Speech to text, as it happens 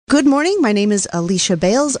Good morning. My name is Alicia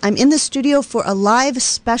Bales. I'm in the studio for a live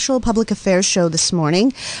special public affairs show this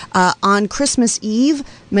morning. On Christmas Eve,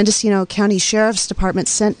 Mendocino County Sheriff's Department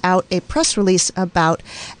sent out a press release about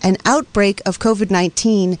an outbreak of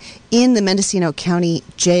COVID-19 in the Mendocino County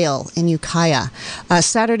Jail in Ukiah.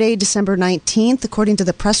 Saturday, December 19th, according to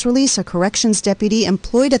the press release, a corrections deputy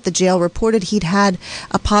employed at the jail reported he'd had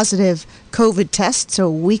a positive COVID test, so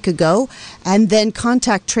a week ago, and then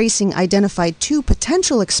contact tracing identified 2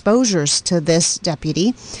 potential exposures to this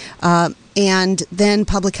deputy, and then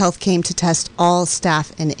public health came to test all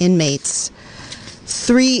staff and inmates.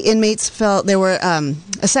 3 inmates there were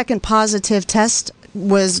a second positive test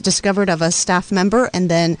was discovered of a staff member, and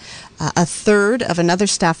then a third of another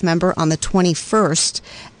staff member on the 21st,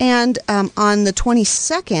 and on the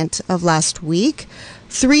 22nd of last week,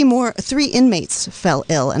 3 inmates fell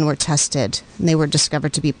ill and were tested, and they were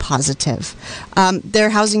discovered to be positive.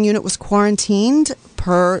 Their housing unit was quarantined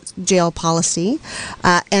per jail policy,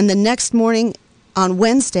 and the next morning, on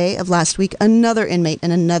Wednesday of last week, another inmate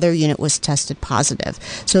in another unit was tested positive.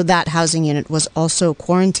 So that housing unit was also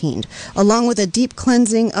quarantined, along with a deep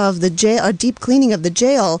cleaning of the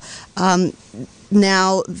jail.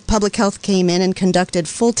 Now, public health came in and conducted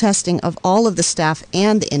full testing of all of the staff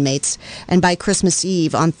and the inmates, and by Christmas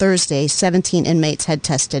Eve on Thursday, 17 inmates had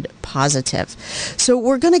tested positive. So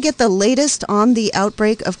we're going to get the latest on the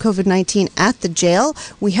outbreak of COVID-19 at the jail.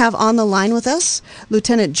 We have on the line with us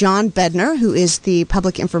Lieutenant John Bednar, who is the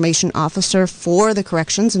Public Information Officer for the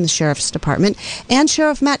Corrections in the Sheriff's Department, and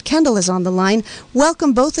Sheriff Matt Kendall is on the line.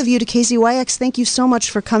 Welcome, both of you, to KZYX. Thank you so much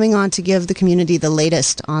for coming on to give the community the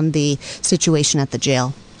latest on the situation at the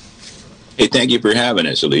jail. Hey, thank you for having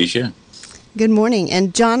us, Alicia. Good morning.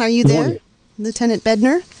 And John, are you there? Lieutenant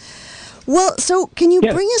Bednar? Well, so can you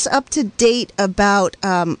bring us up to date about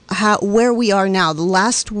where we are now? The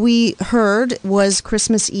last we heard was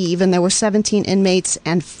Christmas Eve, and there were 17 inmates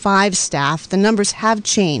and 5 staff. The numbers have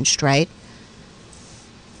changed, right?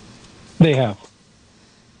 They have.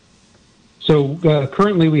 So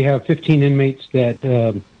currently we have 15 inmates that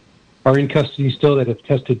are in custody still that have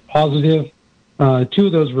tested positive. 2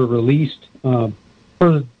 of those were released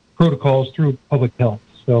per protocols through public health.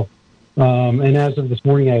 So, and as of this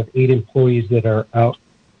morning, I have 8 employees that are out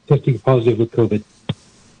testing positive with COVID.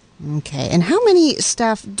 Okay. And how many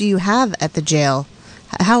staff do you have at the jail?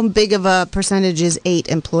 How big of a percentage is 8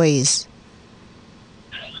 employees?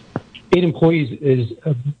 8 employees is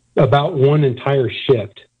about 1 entire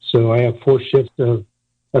shift. So I have 4 shifts of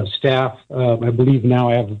staff. I believe now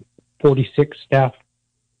I have 46 staff.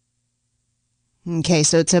 Okay,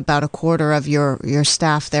 so it's about a quarter of your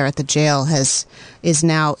staff there at the jail is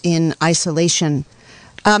now in isolation.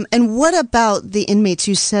 And what about the inmates?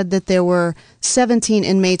 You said that there were 17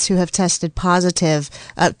 inmates who have tested positive.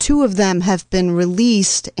 2 of them have been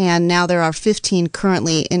released, and now there are 15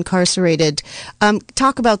 currently incarcerated.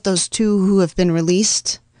 Talk about those 2 who have been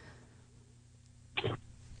released.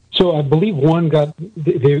 So I believe one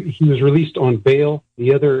he was released on bail.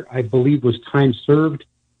 The other, I believe, was time served.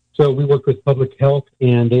 So we worked with public health,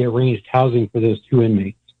 and they arranged housing for those 2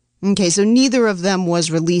 inmates. Okay, so neither of them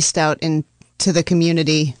was released out into the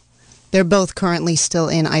community. They're both currently still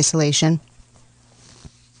in isolation.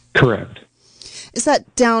 Correct. Is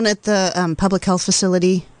that down at the public health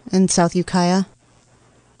facility in South Ukiah?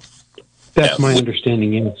 That's my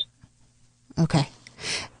understanding, yes. Okay.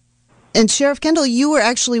 And Sheriff Kendall, you were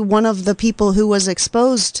actually one of the people who was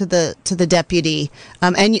exposed to the deputy,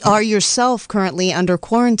 and you are yourself currently under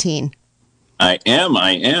quarantine. I am,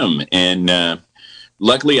 and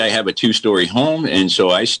luckily I have a 2-story home, and so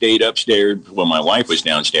I stayed upstairs while my wife was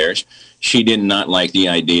downstairs. She did not like the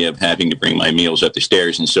idea of having to bring my meals up the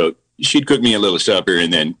stairs, and so she'd cook me a little supper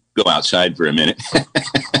and then go outside for a minute.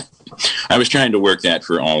 I was trying to work that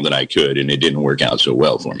for all that I could, and it didn't work out so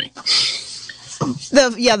well for me.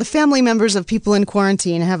 The family members of people in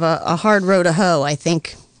quarantine have a hard row to hoe, I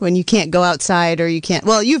think, when you can't go outside, or you can't,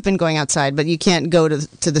 well, you've been going outside, but you can't go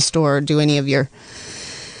to the store or do any of your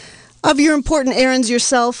important errands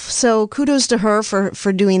yourself. So kudos to her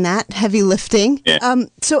for doing that heavy lifting. Yeah.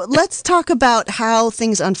 So let's talk about how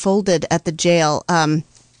things unfolded at the jail.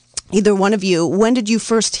 Either one of you, when did you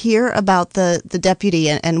first hear about the deputy,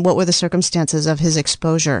 and what were the circumstances of his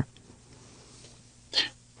exposure?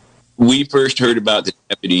 We first heard about the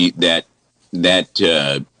deputy that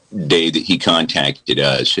day that he contacted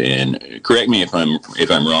us, and correct me if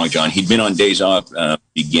I'm wrong, John. He'd been on days off,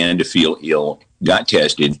 began to feel ill, got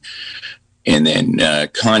tested, and then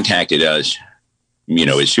contacted us.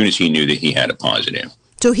 As soon as he knew that he had a positive.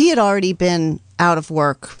 So he had already been out of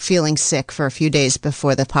work, feeling sick for a few days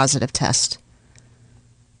before the positive test.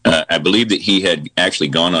 I believe that he had actually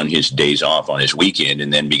gone on his days off on his weekend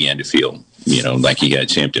and then began to feel, like he had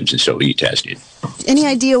symptoms, and so he tested. Any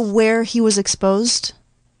idea where he was exposed?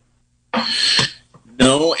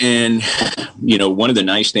 No, and, one of the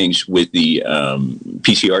nice things with the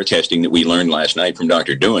PCR testing that we learned last night from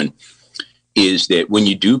Dr. Doohan is that when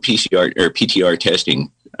you do PCR or PTR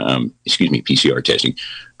testing, PCR testing,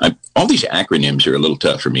 all these acronyms are a little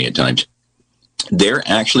tough for me at times. They're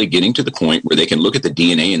actually getting to the point where they can look at the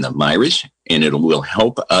DNA in the virus, and it will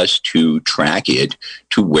help us to track it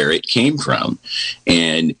to where it came from.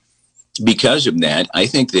 And because of that, I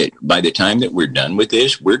think that by the time that we're done with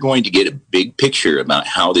this, we're going to get a big picture about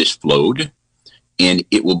how this flowed, and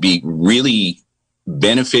it will be really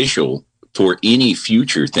beneficial for any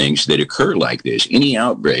future things that occur like this, any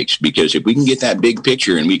outbreaks, because if we can get that big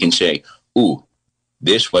picture and we can say, ooh,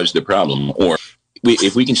 this was the problem, or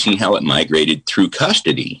if we can see how it migrated through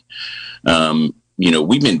custody.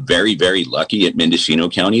 We've been very, very lucky at Mendocino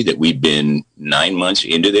County that we've been 9 months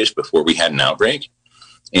into this before we had an outbreak.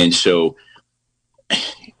 And so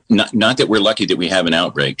not that we're lucky that we have an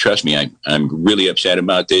outbreak. Trust me, I'm really upset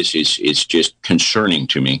about this. It's just concerning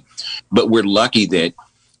to me. But we're lucky that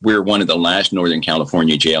we're one of the last Northern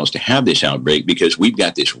California jails to have this outbreak, because we've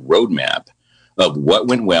got this roadmap of what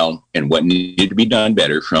went well and what needed to be done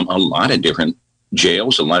better from a lot of different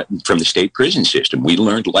jails, a lot from the state prison system. We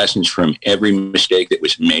learned lessons from every mistake that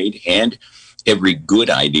was made and every good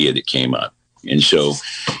idea that came up. And so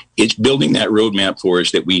it's building that roadmap for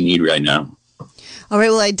us that we need right now. All right.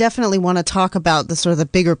 Well, I definitely want to talk about the sort of the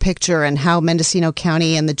bigger picture and how Mendocino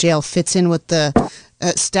County and the jail fits in with the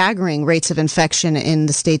staggering rates of infection in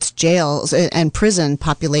the state's jails and prison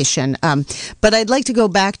population. But I'd like to go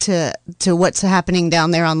back to what's happening down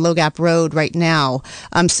there on Low Gap Road right now.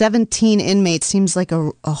 17 inmates seems like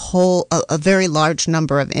a very large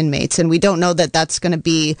number of inmates. And we don't know that that's going to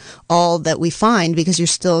be all that we find, because you're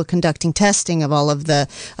still conducting testing of all of the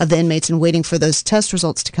inmates and waiting for those test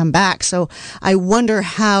results to come back. So I wonder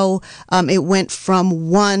how it went from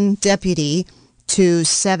one deputy to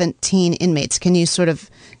 17 inmates. Can you sort of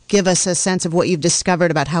give us a sense of what you've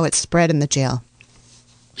discovered about how it's spread in the jail?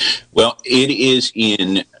 Well, it is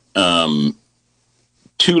in 2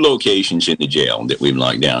 locations in the jail that we've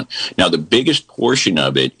locked down. Now, the biggest portion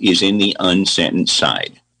of it is in the unsentenced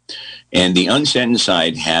side. And the unsentenced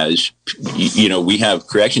side has, we have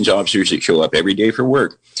corrections officers that show up every day for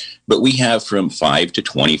work, but we have from 5 to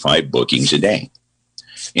 25 bookings a day.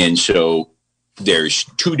 And so there's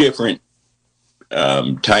 2 different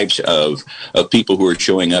types of people who are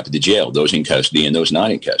showing up at the jail, those in custody and those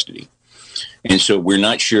not in custody. And so we're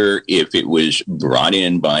not sure if it was brought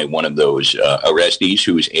in by one of those arrestees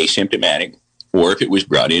who was asymptomatic, or if it was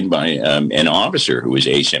brought in by an officer who was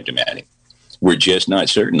asymptomatic. We're just not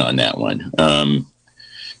certain on that one.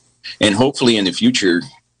 And hopefully in the future,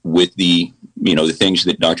 with the things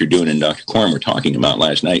that Dr. Doohan and Dr. Coram were talking about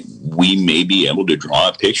last night, we may be able to draw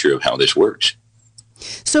a picture of how this works.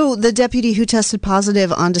 So the deputy who tested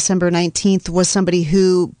positive on December 19th was somebody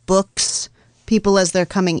who books people as they're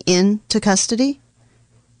coming in to custody?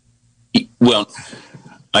 Well,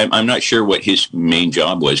 I'm not sure what his main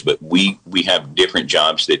job was, but we have different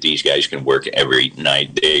jobs that these guys can work every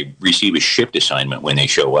night. They receive a shift assignment when they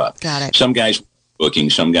show up. Got it. Some guys booking,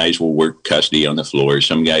 some guys will work custody on the floor,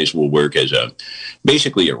 some guys will work as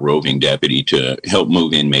basically a roving deputy to help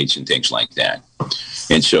move inmates and things like that.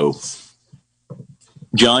 And so,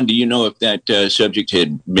 John, do you know if that subject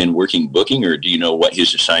had been working booking, or do you know what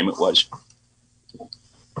his assignment was?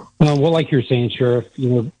 Well, like you're saying, Sheriff,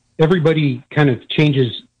 everybody kind of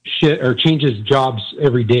changes jobs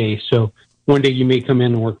every day. So one day you may come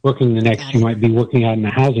in and work booking, the next you might be working out in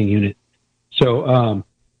a housing unit. So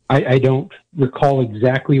I don't recall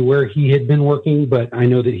exactly where he had been working, but I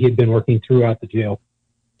know that he had been working throughout the jail.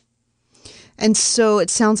 And so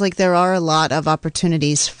it sounds like there are a lot of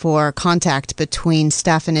opportunities for contact between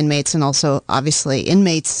staff and inmates, and also obviously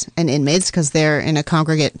inmates and inmates, because they're in a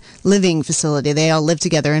congregate living facility. They all live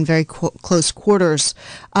together in very close quarters.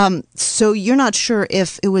 So you're not sure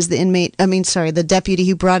if it was the deputy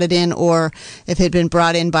who brought it in, or if it had been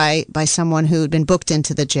brought in by someone who had been booked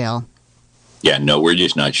into the jail. Yeah, no, we're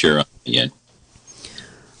just not sure yet.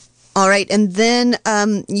 All right, and then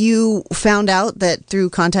you found out that through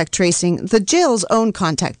contact tracing, the jail's own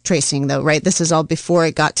contact tracing, though, right? This is all before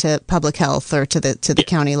it got to public health or to the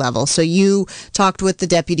county level. So you talked with the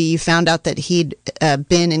deputy. You found out that he'd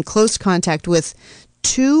been in close contact with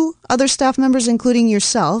 2 other staff members, including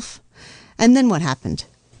yourself. And then what happened?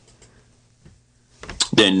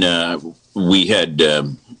 Then we had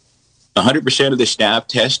 100% of the staff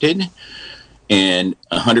tested. and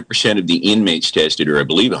 100% of the inmates tested, or I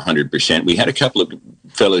believe 100%. We had a couple of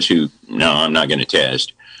fellows who, no, I'm not going to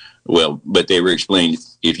test. Well, but they were explained,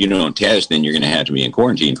 if you don't test, then you're going to have to be in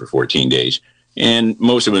quarantine for 14 days. And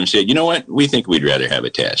most of them said, you know what, we think we'd rather have a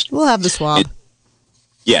test. We'll have the swab. And,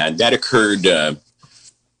 yeah, that occurred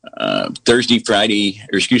Thursday,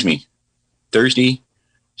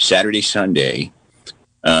 Saturday, Sunday.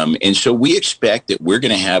 And so we expect that we're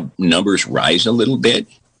going to have numbers rise a little bit.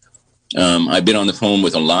 I've been on the phone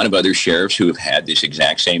with a lot of other sheriffs who have had this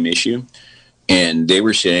exact same issue. And they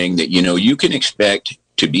were saying that, you can expect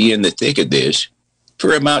to be in the thick of this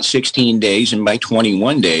for about 16 days. And by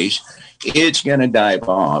 21 days, it's going to dive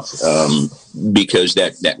off because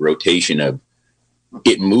that rotation of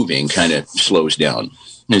it moving kind of slows down.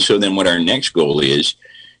 And so then what our next goal is,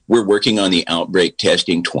 we're working on the outbreak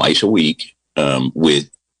testing twice a week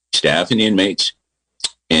with staff and inmates.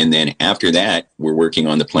 And then after that, we're working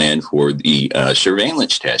on the plan for the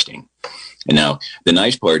surveillance testing. And now the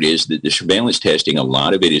nice part is that the surveillance testing, a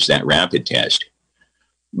lot of it is that rapid test.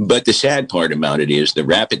 But the sad part about it is the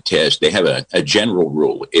rapid test, they have a general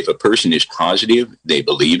rule. If a person is positive, they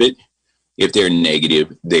believe it. If they're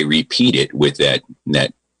negative, they repeat it with that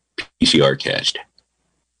PCR test.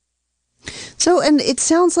 So, and it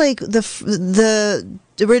sounds like the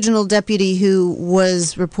original deputy who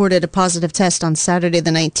was reported a positive test on Saturday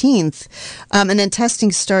the 19th, and then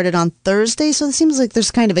testing started on Thursday. So it seems like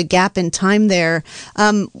there's kind of a gap in time there.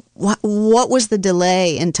 What was the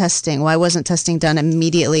delay in testing? Why wasn't testing done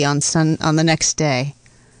immediately on the next day?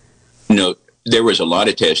 No, there was a lot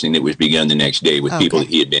of testing that was begun the next day with people that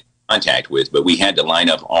he had been in contact with, but we had to line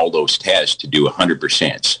up all those tests to do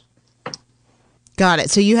 100%. Got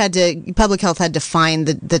it. So public health had to find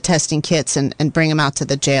the testing kits and bring them out to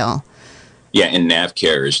the jail. Yeah, and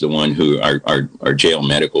NavCare is the one who, our jail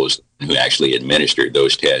medicals, who actually administered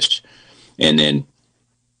those tests. And then,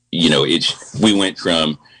 we went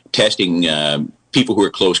from testing people who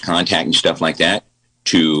are close contact and stuff like that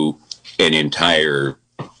to an entire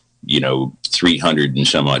 300 and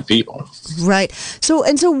some odd people. Right. So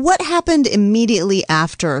what happened immediately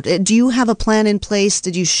after? Do you have a plan in place?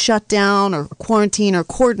 Did you shut down or quarantine or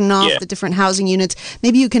cordon off the different housing units?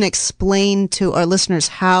 Maybe you can explain to our listeners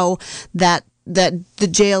how that the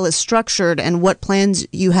jail is structured and what plans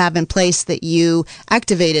you have in place that you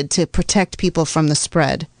activated to protect people from the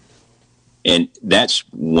spread. And that's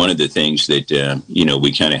one of the things that,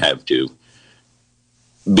 we kind of have to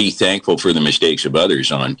be thankful for the mistakes of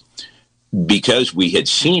others on, because we had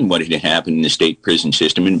seen what had happened in the state prison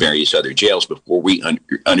system and various other jails before we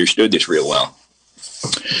understood this real well.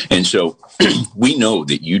 And so we know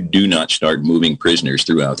that you do not start moving prisoners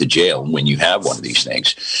throughout the jail when you have one of these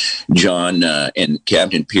things. John and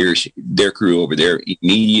Captain Pierce, their crew over there,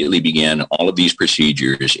 immediately began all of these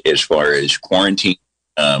procedures as far as quarantine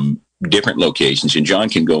different locations. And John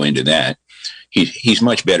can go into that. He's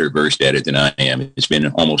much better versed at it than I am. It's been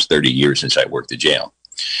almost 30 years since I worked the jail.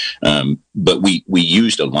 But we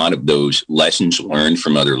used a lot of those lessons learned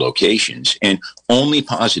from other locations, and only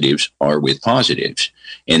positives are with positives.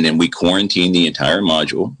 And then we quarantine the entire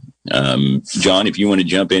module. John, if you want to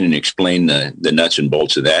jump in and explain the nuts and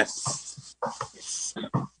bolts of that.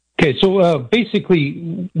 Okay, so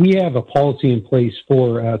basically we have a policy in place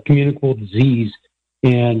for communicable disease,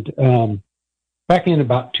 and back in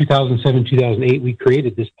about 2007, 2008, we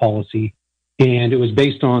created this policy, and it was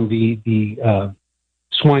based on the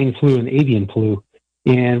swine flu and avian flu.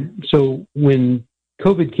 And so when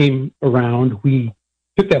COVID came around, we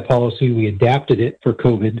took that policy, we adapted it for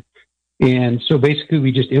COVID. And so basically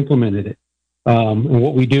we just implemented it. And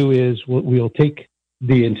what we do is we'll take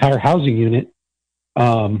the entire housing unit,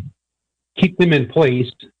 keep them in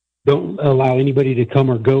place, don't allow anybody to come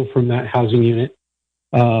or go from that housing unit.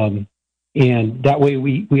 And that way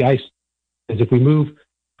we isolate, as if we move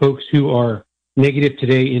folks who are negative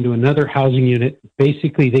today into another housing unit,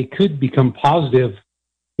 basically they could become positive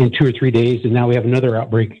in 2 or 3 days, and now we have another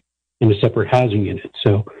outbreak in a separate housing unit.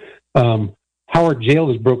 So how our jail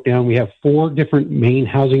is broke down, we have 4 different main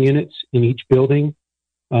housing units in each building,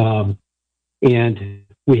 and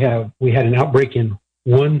we had an outbreak in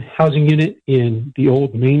one housing unit in the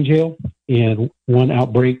old main jail, and one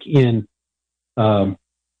outbreak in one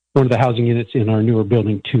of the housing units in our newer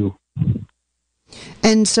building 2.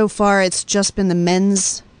 And so far, it's just been the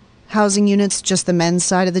men's housing units, just the men's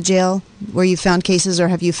side of the jail, where you found cases, or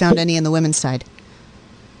have you found any in the women's side?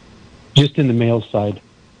 Just in the male side.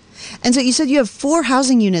 And so you said you have 4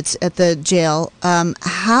 housing units at the jail.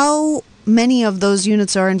 How many of those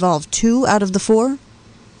units are involved? 2 out of the 4?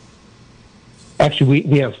 Actually,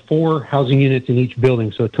 we have 4 housing units in each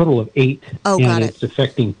building, so a total of 8. Oh, got it. It's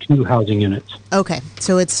affecting 2 housing units. Okay,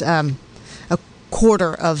 so it's a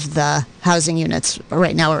quarter of the housing units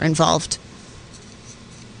right now are involved.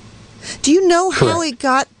 Do you know how Correct. it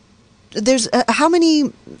got? There's how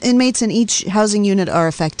many inmates in each housing unit are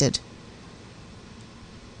affected?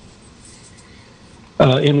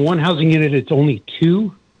 In one housing unit, it's only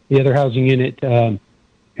 2. The other housing unit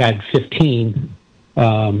had 15,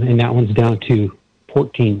 and that one's down to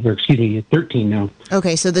 13 now.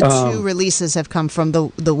 Okay, so the 2 releases have come from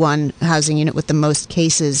the one housing unit with the most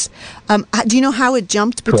cases. Do you know how it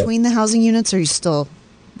jumped between the housing units, or you still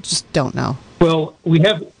just don't know? Well, we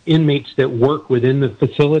have inmates that work within the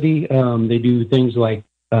facility. They do things like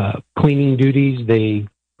cleaning duties. They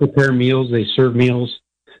prepare meals. They serve meals,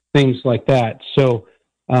 things like that. So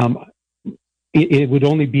it would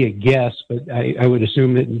only be a guess, but I would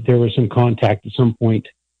assume that there was some contact at some point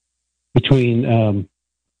between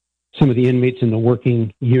some of the inmates in the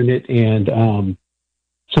working unit and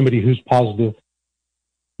somebody who's positive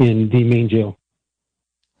in the main jail.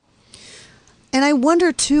 And I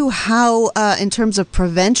wonder, too, how, in terms of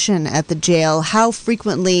prevention at the jail, how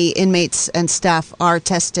frequently inmates and staff are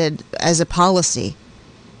tested as a policy?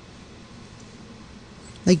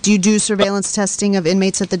 Like, do you do surveillance testing of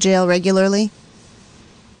inmates at the jail regularly?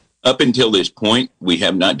 Up until this point, we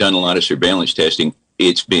have not done a lot of surveillance testing.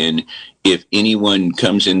 It's been, if anyone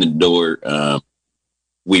comes in the door,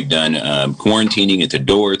 we've done quarantining at the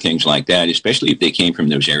door, things like that, especially if they came from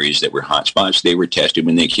those areas that were hot spots. They were tested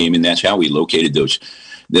when they came in. That's how we located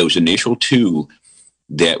those initial 2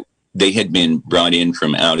 that they had been brought in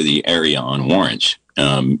from out of the area on warrants.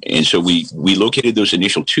 And so we located those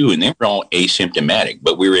initial 2, and they were all asymptomatic,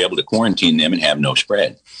 but we were able to quarantine them and have no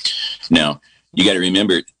spread. Now, you got to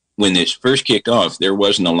remember, when this first kicked off, there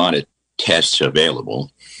wasn't a lot of tests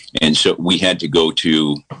available. And so we had to go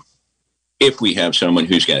to, if we have someone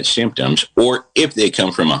who's got symptoms, or if they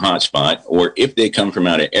come from a hot spot, or if they come from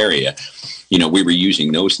out of area, we were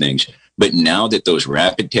using those things. But now that those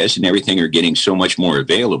rapid tests and everything are getting so much more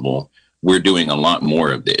available, we're doing a lot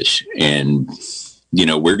more of this. And,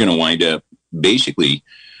 we're going to wind up basically,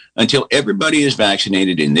 until everybody is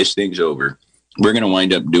vaccinated and this thing's over, we're going to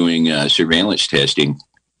wind up doing surveillance testing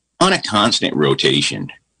on a constant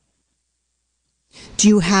rotation. Do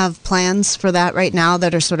you have plans for that right now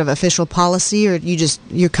that are sort of official policy, or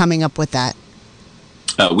you're coming up with that?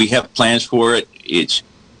 We have plans for it. It's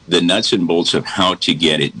the nuts and bolts of how to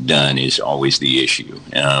get it done is always the issue.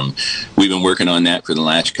 We've been working on that for the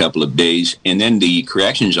last couple of days, and then the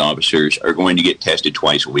corrections officers are going to get tested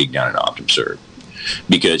twice a week down at OptumServe,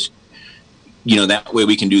 because that way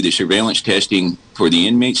we can do the surveillance testing for the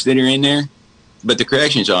inmates that are in there. But the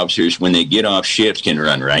corrections officers, when they get off shift, can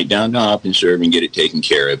run right down to OptumServe and get it taken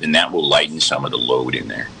care of, and that will lighten some of the load in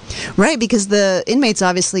there. Right, because the inmates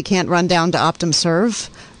obviously can't run down to OptumServe.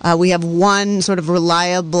 We have one sort of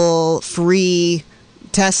reliable, free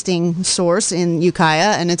testing source in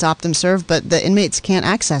Ukiah, and it's OptumServe, but the inmates can't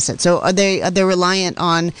access it. So are they reliant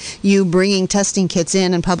on you bringing testing kits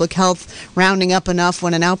in and public health rounding up enough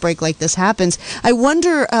when an outbreak like this happens? I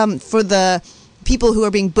wonder, for the people who are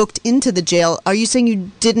being booked into the jail, are you saying you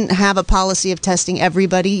didn't have a policy of testing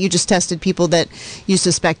everybody? You just tested people that you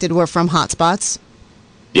suspected were from hotspots?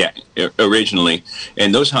 Yeah, originally.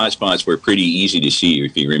 And those hotspots were pretty easy to see,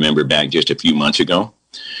 if you remember back just a few months ago.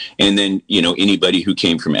 And then, anybody who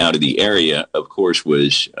came from out of the area, of course,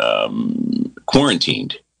 was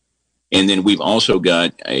quarantined. And then we've also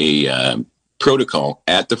got a protocol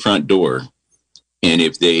at the front door. And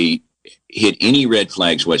if they hit any red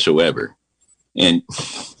flags whatsoever, and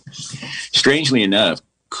strangely enough,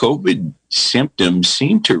 COVID symptoms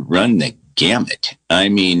seem to run the gamut. I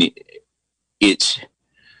mean, it's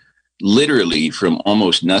literally from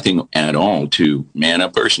almost nothing at all to, man, a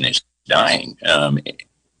person is dying.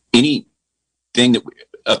 Anything that,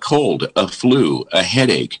 a cold, a flu, a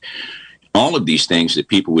headache, all of these things that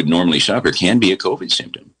people would normally suffer can be a COVID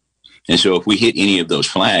symptom. And so if we hit any of those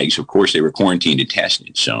flags, of course, they were quarantined and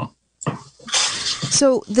tested. So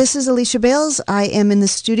this is Alicia Bales. I am in the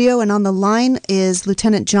studio, and on the line is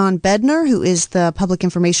Lieutenant John Bednar, who is the Public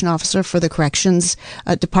Information Officer for the Corrections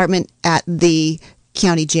Department at the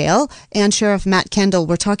County Jail, and Sheriff Matt Kendall.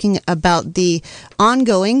 We're talking about the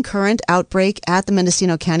ongoing current outbreak at the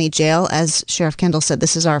Mendocino County Jail. As Sheriff Kendall said,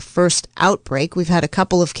 this is our first outbreak. We've had a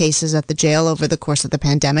couple of cases at the jail over the course of the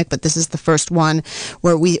pandemic, but this is the first one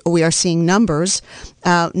where we are seeing numbers.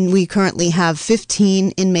 We currently have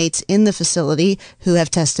 15 inmates in the facility who have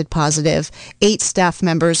tested positive. 8 staff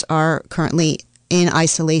members are currently in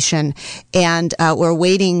isolation, and we're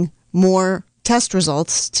waiting more test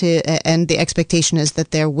results and the expectation is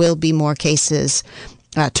that there will be more cases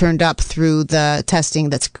turned up through the testing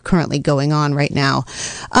that's currently going on right now.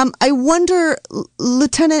 I wonder,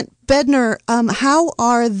 Lieutenant Bednar, how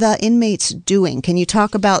are the inmates doing? Can you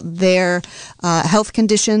talk about their health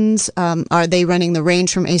conditions? Are they running the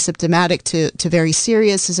range from asymptomatic to very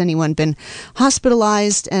serious? Has anyone been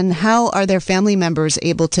hospitalized? And how are their family members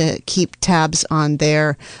able to keep tabs on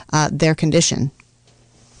their condition?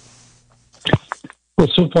 Well,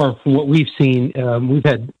 so far from what we've seen, we've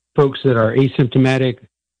had folks that are asymptomatic.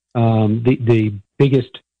 The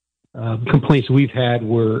biggest complaints we've had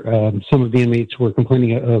were some of the inmates were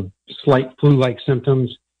complaining of slight flu-like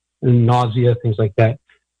symptoms and nausea, things like that.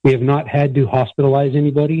 We have not had to hospitalize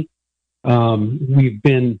anybody. We've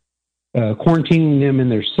been quarantining them in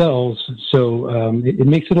their cells, so it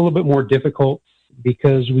makes it a little bit more difficult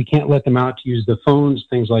because we can't let them out to use the phones,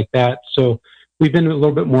 things like that. So we've been a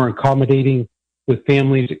little bit more accommodating with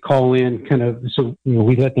families that call in, kind of, so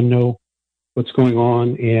we let them know what's going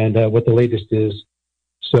on and what the latest is.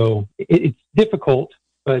 So it's difficult,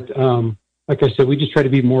 but like I said, we just try to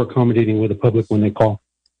be more accommodating with the public when they call.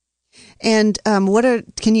 And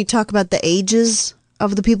can you talk about the ages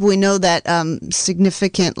of the people? We know that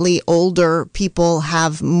significantly older people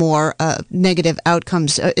have more negative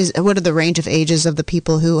outcomes. What are the range of ages of the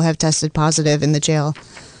people who have tested positive in the jail?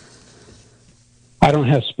 I don't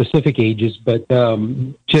have specific ages, but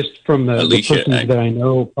just from the persons that I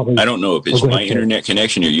know, probably. I don't know if it's my internet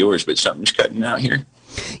connection or yours, but something's cutting out here.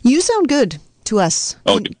 You sound good to us.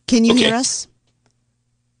 Oh, can you hear us?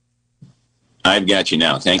 I've got you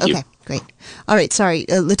now. Thank you. Okay, great. All right, sorry,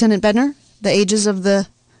 Lieutenant Bednar, the ages of the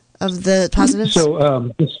positives.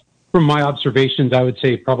 So, just from my observations, I would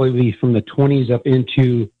say probably from the 20s up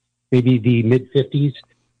into maybe the mid 50s,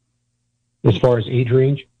 as far as age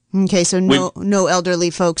range. Okay, so no elderly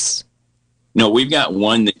folks. No, we've got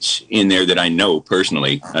one that's in there that I know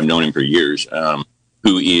personally. I've known him for years,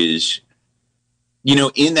 who is,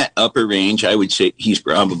 in that upper range. I would say he's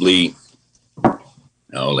probably,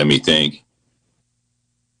 let me think.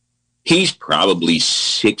 He's probably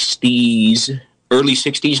 60s, early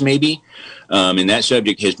 60s maybe. And that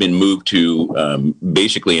subject has been moved to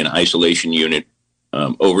basically an isolation unit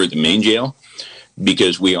over at the main jail,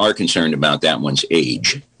 because we are concerned about that one's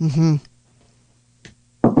age. Mm-hmm.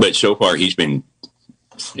 But so far, he's been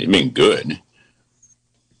good.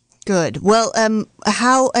 Good. Well,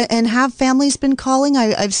 have families been calling?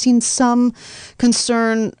 I've seen some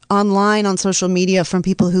concern online on social media from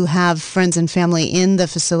people who have friends and family in the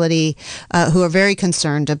facility who are very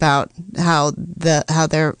concerned about how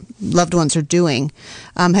their loved ones are doing.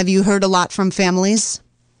 Have you heard a lot from families?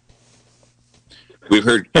 We've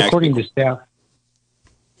heard. According to staff.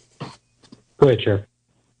 Go ahead, Sheriff.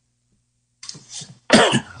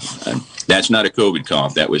 That's not a COVID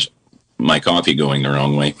cough. That was my coffee going the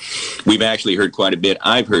wrong way. We've actually heard quite a bit.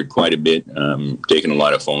 I've heard quite a bit, taken a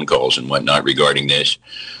lot of phone calls and whatnot regarding this.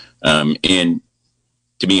 And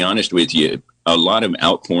to be honest with you, a lot of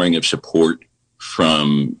outpouring of support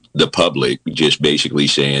from the public, just basically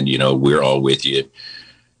saying, we're all with you,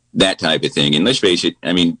 that type of thing. And let's face it,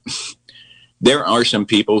 there are some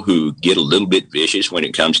people who get a little bit vicious when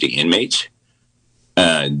it comes to inmates.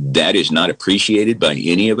 That is not appreciated by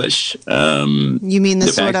any of us. You mean the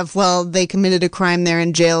sort of, they committed a crime, they're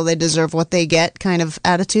in jail, they deserve what they get kind of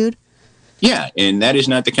attitude? Yeah, and that is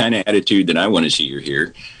not the kind of attitude that I want to see or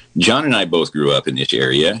hear. John and I both grew up in this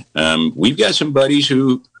area. We've got some buddies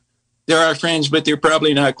who, they're our friends, but they're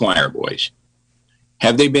probably not choir boys.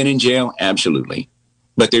 Have they been in jail? Absolutely.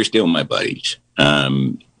 But they're still my buddies.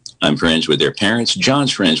 I'm friends with their parents.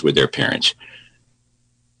 John's friends with their parents.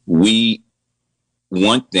 We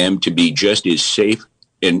want them to be just as safe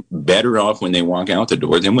and better off when they walk out the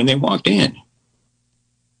door than when they walked in.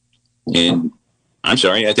 And I'm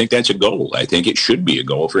sorry, I think that's a goal. I think it should be a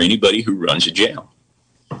goal for anybody who runs a jail.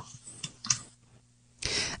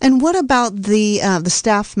 And what about the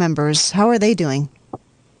staff members? How are they doing?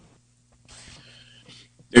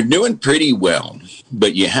 They're doing pretty well,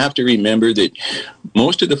 but you have to remember that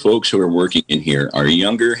most of the folks who are working in here are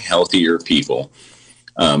younger, healthier people.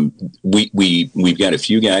 We've got a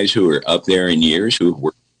few guys who are up there in years who have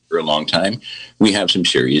worked for a long time. We have some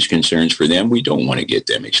serious concerns for them. We don't want to get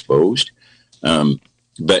them exposed.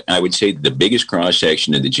 But I would say the biggest cross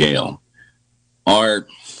section of the jail are,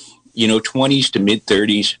 20s to mid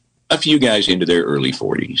 30s, a few guys into their early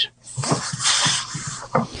 40s.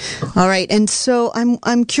 All right, and so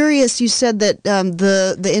I'm curious. You said that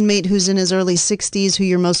the inmate who's in his early 60s, who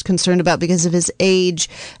you're most concerned about because of his age,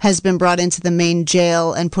 has been brought into the main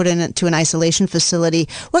jail and put into an isolation facility.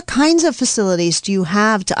 What kinds of facilities do you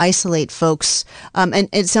have to isolate folks? And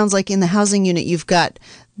it sounds like in the housing unit you've got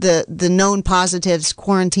the known positives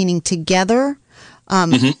quarantining together.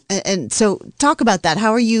 And so, talk about that.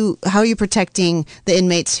 How are you protecting the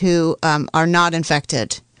inmates who are not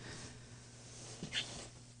infected?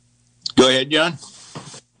 Go ahead, John.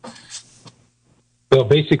 So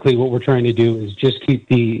basically what we're trying to do is just keep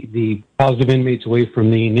the positive inmates away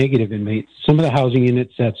from the negative inmates. Some of the housing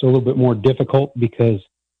units, that's a little bit more difficult because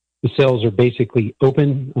the cells are basically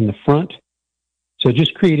open on the front. So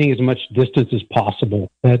just creating as much distance as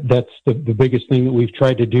possible. That's the biggest thing that we've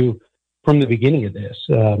tried to do from the beginning of this.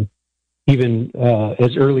 Even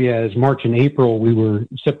as early as March and April, we were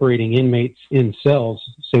separating inmates in cells.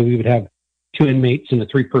 So we would have 2 inmates in a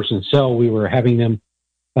 3-person cell. We were having them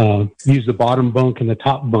use the bottom bunk and the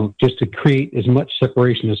top bunk just to create as much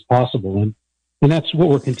separation as possible. And that's what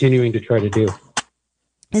we're continuing to try to do.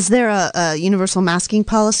 Is there a universal masking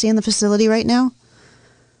policy in the facility right now?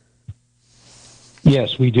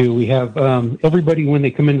 Yes, we do. We have everybody, when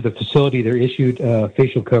they come into the facility, they're issued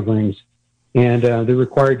facial coverings, and they're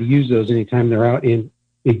required to use those anytime they're out in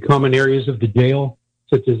common areas of the jail,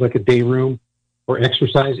 such as like a day room or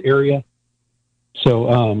exercise area.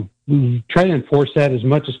 So we try to enforce that as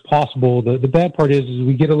much as possible. The bad part is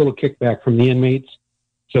we get a little kickback from the inmates,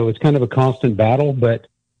 so it's kind of a constant battle. But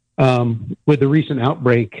with the recent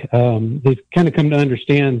outbreak, they've kind of come to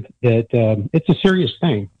understand that it's a serious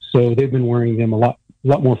thing. So they've been wearing them a lot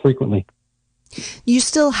more frequently. You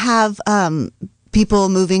still have people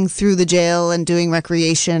moving through the jail and doing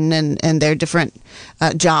recreation and their different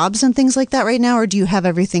jobs and things like that right now, or do you have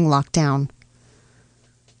everything locked down?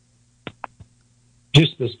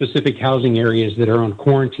 Just the specific housing areas that are on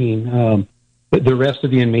quarantine. But the rest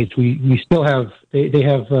of the inmates, we still have, they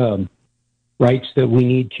have rights that we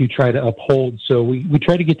need to try to uphold. So we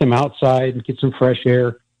try to get them outside and get some fresh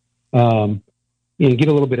air, and get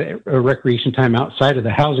a little bit of recreation time outside of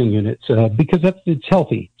the housing units, because it's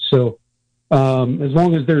healthy. So as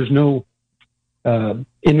long as there's no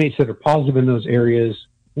inmates that are positive in those areas,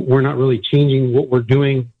 we're not really changing what we're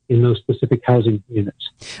doing in those specific housing units.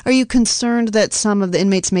 Are you concerned that some of the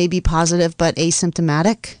inmates may be positive but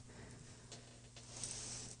asymptomatic?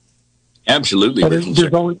 Absolutely.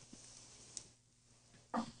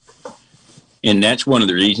 And that's one of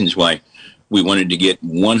the reasons why we wanted to get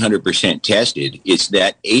 100% tested. It's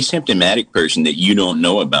that asymptomatic person that you don't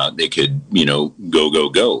know about that could,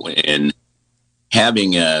 go. And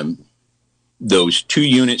having those 2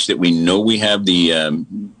 units that we know we have the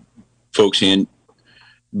folks in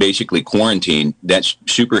basically quarantine, that's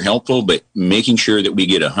super helpful, but making sure that we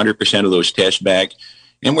get 100% of those tests back.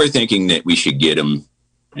 And we're thinking that we should get them.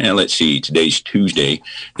 And let's see, today's Tuesday.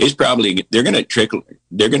 They're going to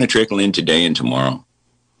trickle in today and tomorrow.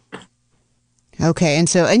 Okay,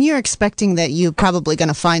 and you're expecting that you're probably going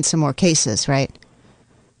to find some more cases, right?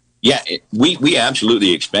 Yeah, we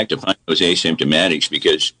absolutely expect to find those asymptomatics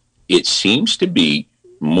because it seems to be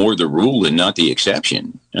more the rule and not the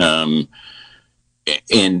exception.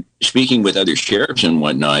 And speaking with other sheriffs and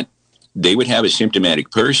whatnot, they would have a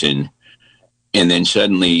symptomatic person, and then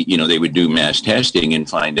suddenly, they would do mass testing and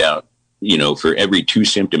find out, for every 2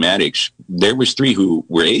 symptomatics, there was 3 who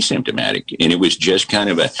were asymptomatic. And it was just kind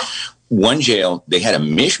of one jail, they had a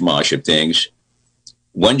mishmash of things.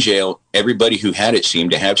 One jail, everybody who had it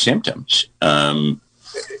seemed to have symptoms.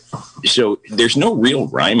 So there's no real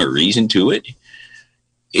rhyme or reason to it.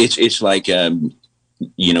 It's like,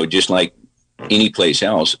 just like any place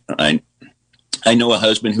else. I know a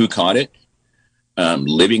husband who caught it,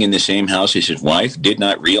 living in the same house as his wife, did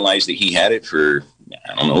not realize that he had it for,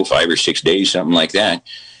 5 or 6 days, something like that.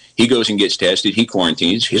 He goes and gets tested. He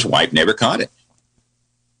quarantines. His wife never caught it.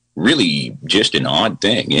 Really just an odd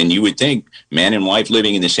thing. And you would think man and wife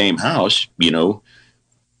living in the same house,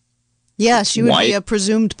 Yeah, she would be a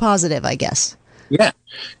presumed positive, I guess. Yeah.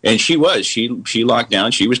 And she was. She locked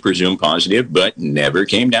down. She was presumed positive, but never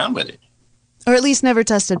came down with it. Or at least never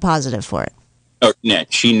tested positive for it. Or,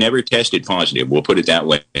 she never tested positive. We'll put it that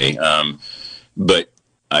way. But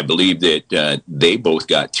I believe that they both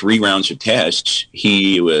got 3 rounds of tests.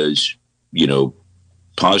 He was,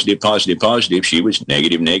 positive. She was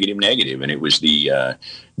negative. And it was the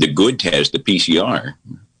good test, the PCR.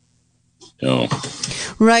 So,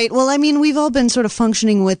 right. Well, I mean, we've all been sort of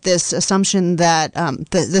functioning with this assumption that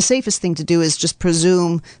the safest thing to do is just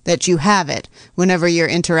presume that you have it whenever you're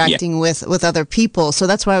interacting with other people. So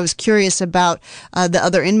that's why I was curious about the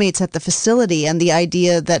other inmates at the facility and the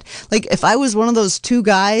idea that, like, if I was one of those two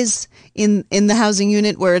guys in the housing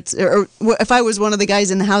unit or if I was one of the guys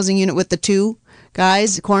in the housing unit with the two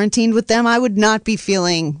guys quarantined with them, I would not be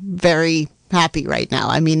feeling very happy right now.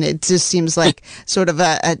 I mean, it just seems like sort of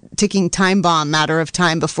a ticking time bomb, matter of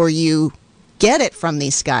time before you get it from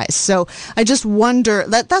these guys. So I just wonder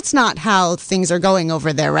that's not how things are going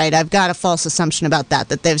over there, right? I've got a false assumption about that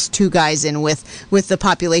there's two guys in with the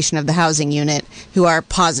population of the housing unit who are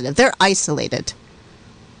positive. They're isolated.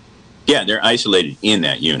 Yeah, they're isolated in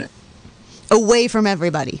that unit. Away from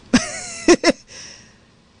everybody.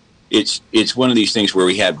 It's one of these things where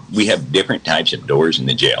we have different types of doors in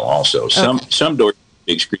the jail also. Some doors are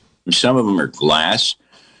big screen, some of them are glass.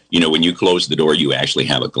 You know, when you close the door, you actually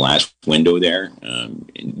have a glass window there.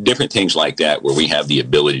 Different things like that where we have the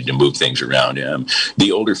ability to move things around.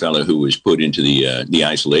 The older fellow who was put into the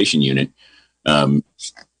isolation unit,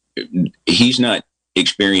 he's not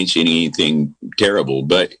experiencing anything terrible,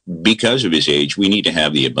 but because of his age, we need to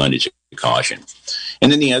have the abundance of caution. And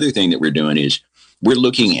then the other thing that we're doing is we're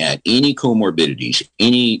looking at any comorbidities,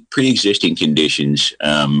 any pre-existing conditions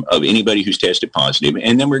of anybody who's tested positive,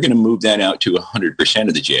 and then we're going to move that out to 100%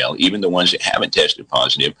 of the jail, even the ones that haven't tested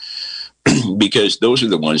positive, because those are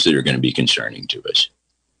the ones that are going to be concerning to us.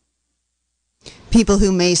 People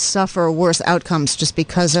who may suffer worse outcomes just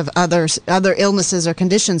because of other illnesses or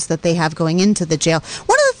conditions that they have going into the jail.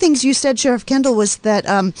 One of the things you said, Sheriff Kendall, was that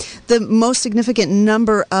the most significant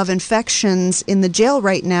number of infections in the jail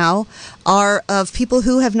right now are of people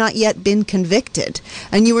who have not yet been convicted.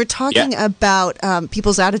 And you were talking about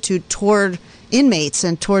people's attitude toward inmates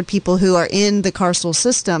and toward people who are in the carceral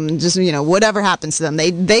system. Just, you know, whatever happens to them,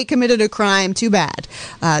 they committed a crime. Too bad.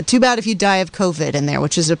 Too bad if you die of COVID in there,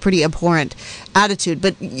 which is a pretty abhorrent attitude.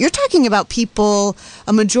 But you're talking about people,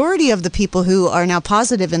 a majority of the people who are now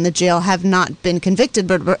positive in the jail have not been convicted,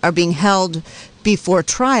 but are being held before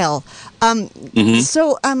trial.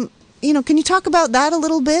 So, you know, can you talk about that a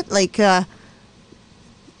little bit? Like,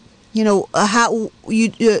 you know, how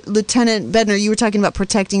you, Lieutenant Bednar, you were talking about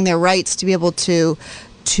protecting their rights to be able to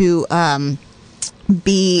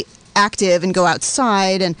be active and go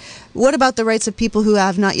outside. And what about the rights of people who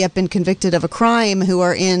have not yet been convicted of a crime, who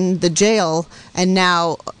are in the jail and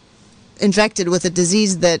now infected with a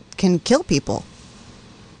disease that can kill people?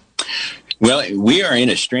 Well, we are in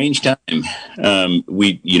a strange time. One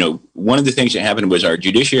of the things that happened was our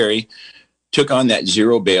judiciary took on that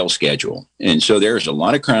zero bail schedule. And so there's a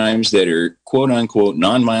lot of crimes that are quote unquote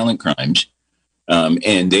nonviolent crimes,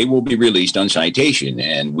 and they will be released on citation.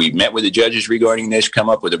 And we've met with the judges regarding this, come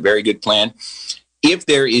up with a very good plan. If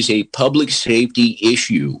there is a public safety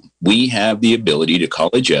issue, we have the ability to call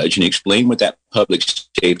a judge and explain what that public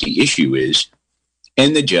safety issue is,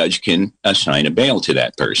 and the judge can assign a bail to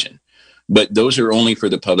that person. But those are only for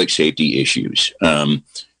the public safety issues.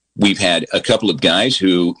 We've had a couple of guys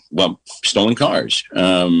who, stolen cars,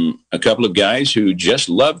 a couple of guys who just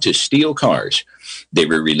love to steal cars. They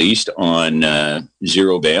were released on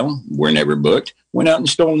zero bail, were never booked, went out and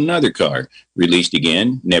stole another car, released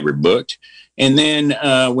again, never booked, and then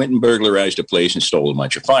went and burglarized a place and stole a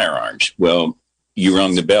bunch of firearms. Well, you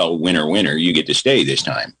rung the bell, winner, winner, you get to stay this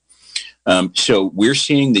time. So we're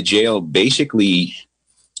seeing the jail basically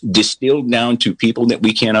distilled down to people that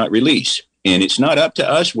we cannot release. And it's not up to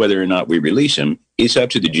us whether or not we release them. It's up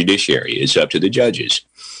to the judiciary. It's up to the judges.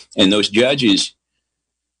 And those judges,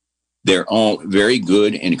 they're all very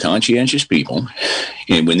good and conscientious people.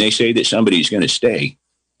 And when they say that somebody's going to stay,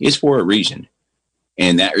 it's for a reason.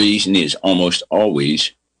 And that reason is almost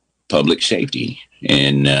always public safety.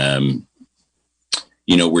 And,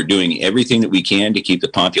 we're doing everything that we can to keep the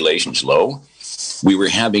populations low. We were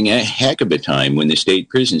having a heck of a time when the state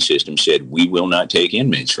prison system said, we will not take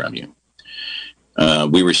inmates from you.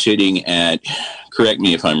 We were sitting at, correct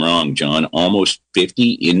me if I'm wrong, John, almost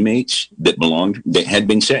 50 inmates that had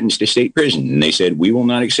been sentenced to state prison. And they said, we will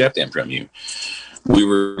not accept them from you. We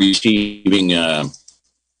were receiving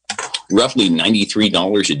roughly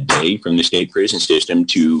 $93 a day from the state prison system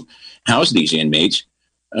to house these inmates.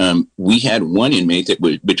 We had one inmate that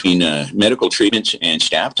was between medical treatments and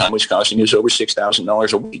staff time was costing us over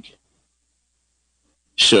 $6,000 a week.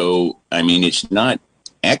 So, I mean, it's not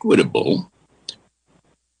equitable.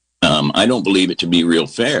 I don't believe it to be real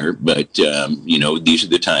fair, but, these are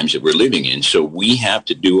the times that we're living in. So we have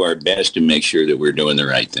to do our best to make sure that we're doing the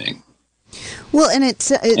right thing. Well, and it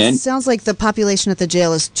sounds like the population at the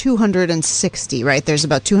jail is 260, right? There's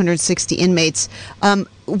about 260 inmates.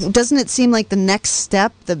 Doesn't it seem like the next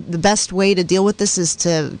step, the best way to deal with this is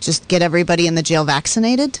to just get everybody in the jail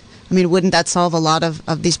vaccinated? I mean, wouldn't that solve a lot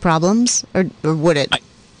of these problems, or would it?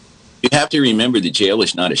 You have to remember the jail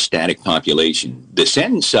is not a static population. The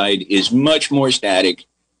sentenced side is much more static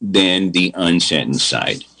than the unsentenced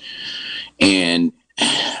side. And,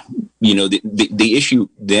 you know, the issue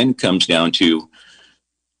then comes down to,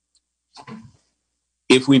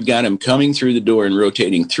 if we've got them coming through the door and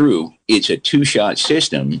rotating through, it's a 2-shot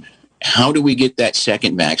system. How do we get that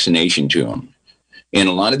second vaccination to them? And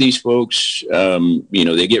a lot of these folks, you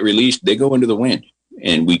know, they get released, they go into the wind.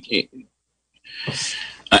 And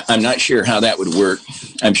I'm not sure how that would work.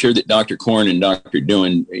 I'm sure that Dr. Korn and Dr.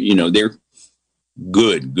 Doohan, you know, they're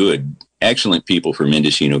good, excellent people for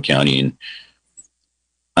Mendocino County. And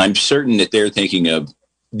I'm certain that they're thinking of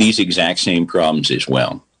these exact same problems as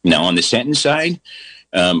well. Now, on the sentence side,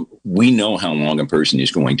 we know how long a person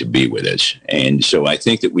is going to be with us. And so I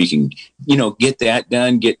think that we can, you know, get that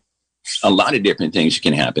done, get a lot of different things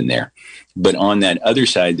can happen there. But on that other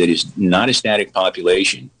side that is not a static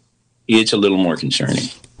population, it's a little more concerning.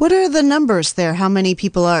 What are the numbers there? How many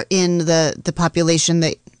people are in the population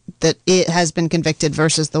that it has been convicted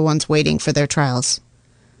versus the ones waiting for their trials?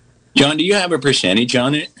 John, do you have a percentage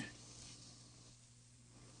on it?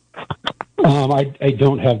 I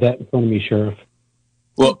don't have that in front of me, Sheriff.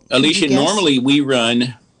 Well, Alicia, normally we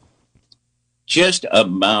run just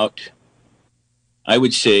about, I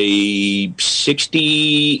would say,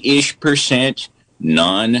 60-ish%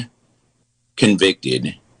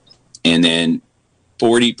 non-convicted, and then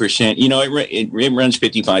 40%, you know, it runs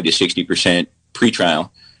 55 to 60% pretrial,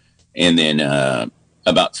 and then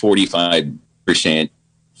about 40 to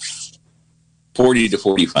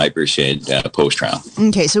 45% post-trial.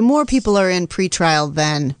 Okay, so more people are in pretrial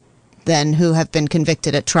than who have been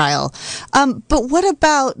convicted at trial. But what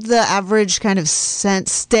about the average kind of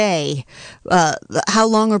stay? How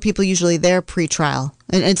long are people usually there pretrial?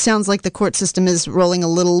 And it sounds like the court system is rolling a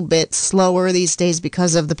little bit slower these days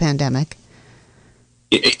because of the pandemic.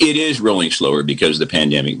 It is rolling slower because of the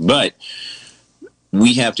pandemic, but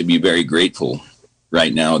we have to be very grateful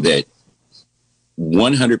right now that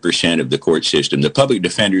 100% of the court system, the public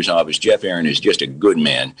defender's office, Jeff Aaron is just a good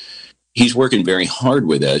man. He's working very hard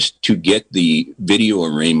with us to get the video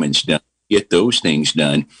arraignments done, get those things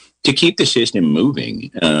done, to keep the system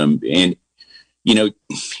moving. And, you know,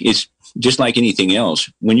 it's just like anything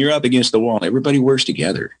else. When you're up against the wall, everybody works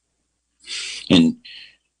together. And,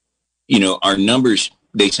 you know, our numbers,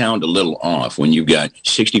 they sound a little off when you've got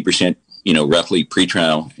 60%, you know, roughly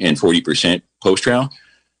pretrial and 40% post-trial.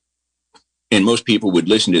 And most people would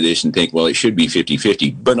listen to this and think, well, it should be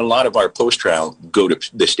 50-50. But a lot of our post-trial go to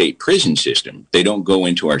the state prison system. They don't go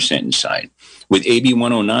into our sentence side. With AB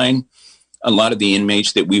 109, a lot of the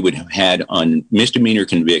inmates that we would have had on misdemeanor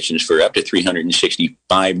convictions for up to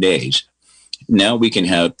 365 days, now we can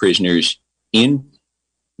have prisoners in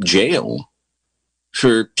jail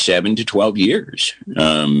for 7 to 12 years.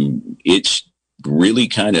 It's really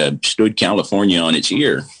kind of stood California on its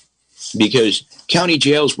ear, because county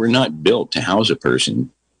jails were not built to house a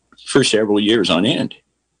person for several years on end.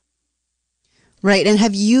 Right. And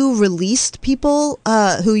have you released people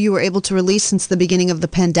who you were able to release since the beginning of the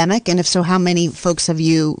pandemic? And if so, how many folks have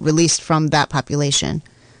you released from that population?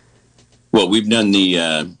 Well, we've done the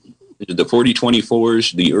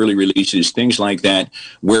 4024s, the early releases, things like that,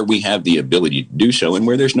 where we have the ability to do so and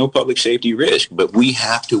where there's no public safety risk. But we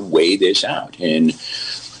have to weigh this out. And,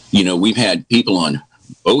 you know, we've had people on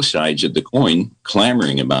both sides of the coin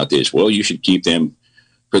clamoring about this. Well, you should keep them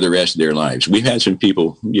for the rest of their lives. We've had some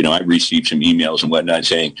people, you know, I've received some emails and whatnot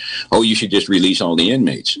saying, oh, you should just release all the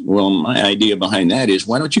inmates. Well, my idea behind that is,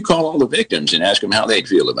 why don't you call all the victims and ask them how they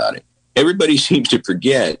feel about it? Everybody seems to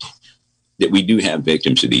forget that we do have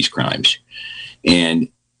victims of these crimes. And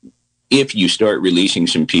if you start releasing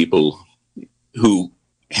some people who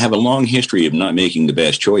have a long history of not making the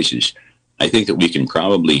best choices, I think that we can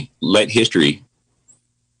probably let history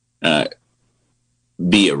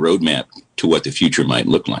be a roadmap to what the future might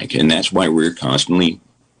look like. And that's why we're constantly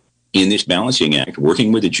in this balancing act,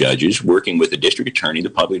 working with the judges, working with the district attorney, the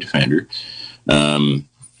public defender. And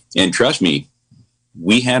trust me,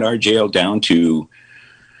 we had our jail down to,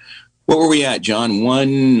 what were we at, John?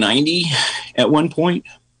 190 at one point?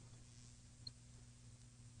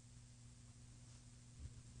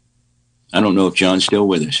 I don't know if John's still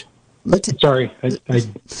with us. Sorry.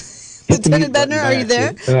 Lieutenant Bednar, are you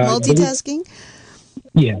there? Multitasking?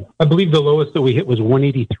 I believe the lowest that we hit was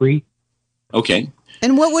 183. Okay.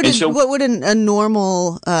 And what would a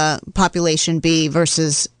normal population be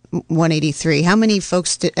versus 183? How many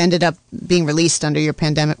folks ended up being released under your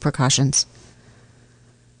pandemic precautions?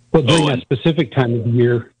 Well, during that specific time of the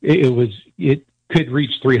year, it could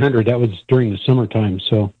reach 300. That was during the summertime.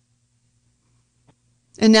 So,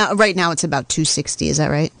 and right now it's about 260. Is that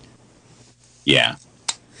right? Yeah.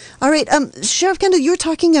 All right, Sheriff Kendall, you were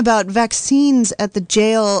talking about vaccines at the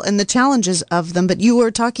jail and the challenges of them, but you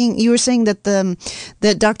were saying that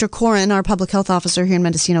that Dr. Corin, our public health officer here in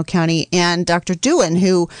Mendocino County, and Dr. Dewan,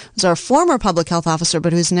 who was our former public health officer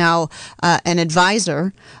but who's now an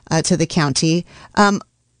advisor to the county,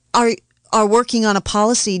 are working on a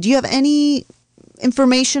policy. Do you have any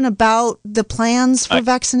information about the plans for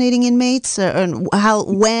vaccinating inmates, or how,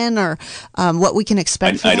 when, or what we can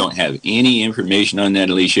expect? I don't have any information on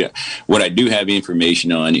that, Alicia. What I do have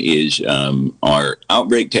information on is our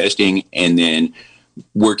outbreak testing, and then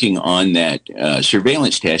working on that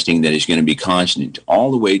surveillance testing that is going to be constant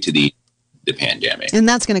all the way to the pandemic. And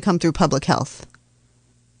that's going to come through public health?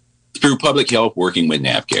 Through public health, working with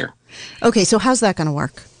NAVCARE. Okay, so how's that going to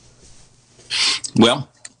work? Well,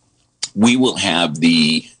 we will have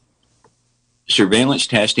the surveillance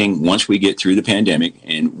testing once we get through the pandemic,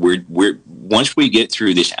 and once we get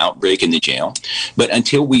through this outbreak in the jail. But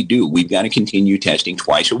until we do, we've got to continue testing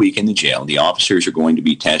twice a week in the jail. The officers are going to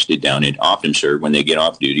be tested down at OptumServe when they get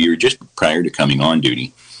off duty or just prior to coming on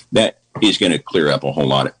duty. That is going to clear up a whole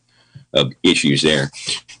lot of issues there.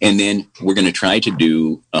 And then we're going to try to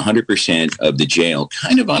do 100% of the jail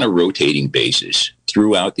kind of on a rotating basis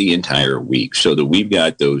throughout the entire week, so that we've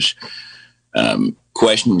got those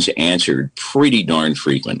questions answered pretty darn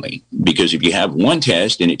frequently. Because if you have one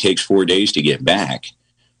test and it takes 4 days to get back,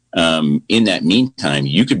 in that meantime,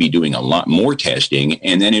 you could be doing a lot more testing.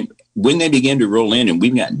 And then when they begin to roll in and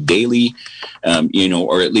we've got daily,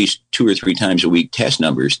 or at least 2 or 3 times a week test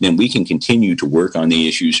numbers, then we can continue to work on the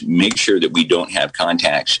issues, make sure that we don't have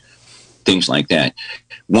contacts, things like that.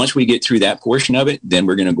 Once we get through that portion of it, then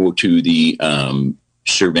we're going to go to the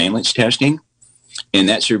surveillance testing. And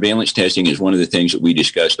that surveillance testing is one of the things that we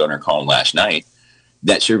discussed on our call last night.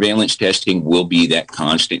 That surveillance testing will be that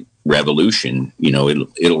constant revolution.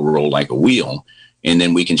 It'll roll like a wheel. And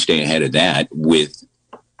then we can stay ahead of that with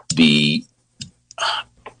the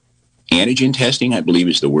antigen testing, I believe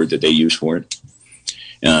is the word that they use for it.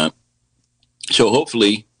 So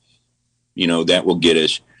hopefully, that will get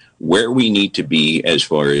us where we need to be as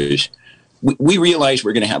far as we realize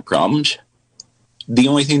we're going to have problems. The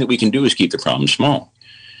only thing that we can do is keep the problem small.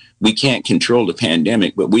 We can't control the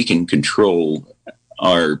pandemic, but we can control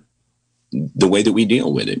the way that we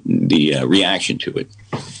deal with it, the reaction to it.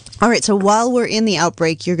 All right, so while we're in the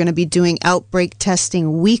outbreak, you're going to be doing outbreak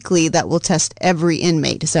testing weekly that will test every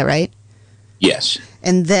inmate. Is that right? Yes.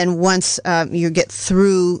 And then once you get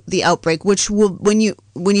through the outbreak, which will, when you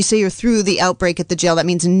say you're through the outbreak at the jail, that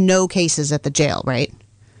means no cases at the jail, right?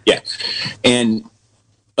 Yeah. And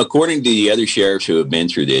according to the other sheriffs who have been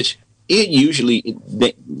through this, it usually,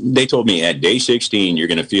 they told me at day 16, you're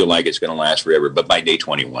going to feel like it's going to last forever, but by day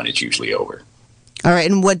 21, it's usually over. All right,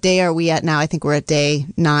 and what day are we at now? I think we're at day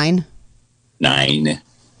 9? 9.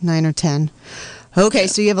 9 or 10. Okay,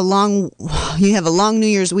 so you have a long New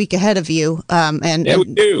Year's week ahead of you, and we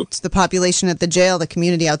do. It's the population at the jail, the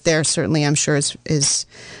community out there, certainly, I'm sure is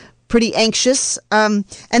pretty anxious. And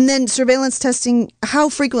then surveillance testing. How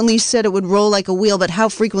frequently? You said it would roll like a wheel, but how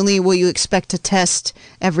frequently will you expect to test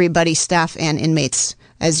everybody, staff and inmates,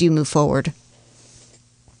 as you move forward?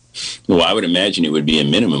 Well, I would imagine it would be a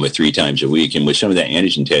minimum of 3 times a week, and with some of that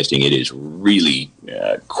antigen testing, it is really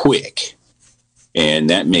quick, and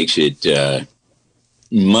that makes it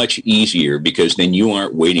much easier because then you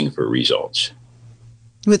aren't waiting for results.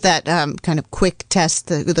 With that kind of quick test,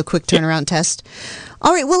 the quick turnaround test.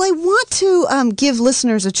 All right. Well, I want to give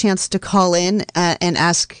listeners a chance to call in and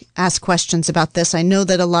ask questions about this. I know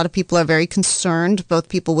that a lot of people are very concerned, both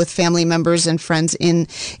people with family members and friends in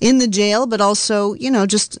the jail, but also,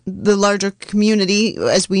 just the larger community.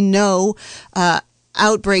 As we know,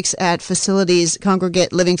 outbreaks at facilities,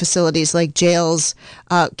 congregate living facilities like jails,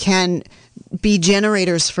 can be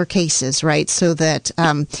generators for cases, right? So that,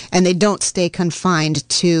 and they don't stay confined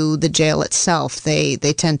to the jail itself. They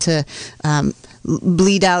tend to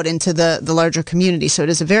bleed out into the larger community. So it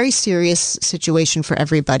is a very serious situation for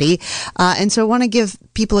everybody. And so I want to give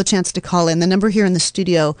people a chance to call in. The number here in the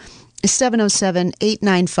studio is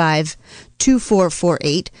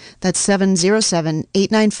 707-895-2448. That's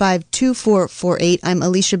 707-895-2448. I'm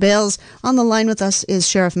Alicia Bales. On the line with us is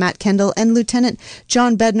Sheriff Matt Kendall and Lieutenant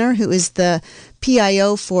John Bednar, who is the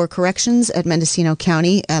PIO for Corrections at Mendocino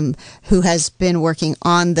County, who has been working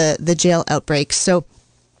on the jail outbreak. So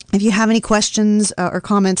if you have any questions or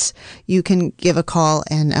comments, you can give a call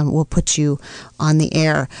and we'll put you on the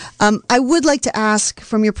air. I would like to ask,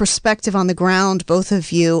 from your perspective on the ground, both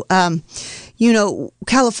of you,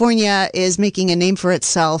 California is making a name for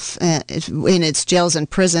itself in its jails and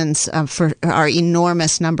prisons for our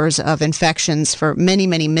enormous numbers of infections, for many,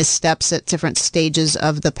 many missteps at different stages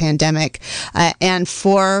of the pandemic, and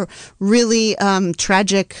for really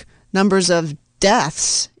tragic numbers of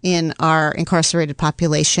deaths in our incarcerated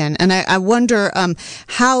population. And I wonder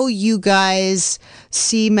how you guys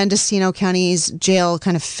see Mendocino County's jail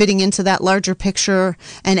kind of fitting into that larger picture,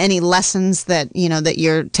 and any lessons that that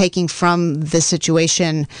you're taking from the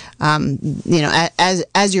situation,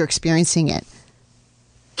 as you're experiencing it.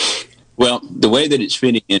 Well, the way that it's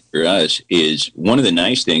fitting in for us is, one of the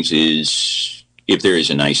nice things is, if there is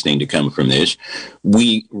a nice thing to come from this,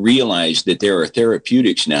 we realize that there are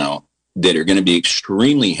therapeutics now that are going to be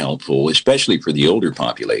extremely helpful, especially for the older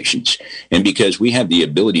populations. And because we have the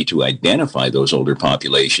ability to identify those older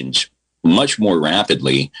populations much more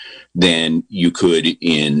rapidly than you could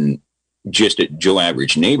in just a Joe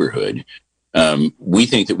average neighborhood, we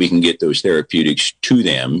think that we can get those therapeutics to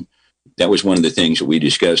them. That was one of the things that we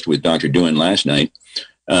discussed with Dr. Doohan last night.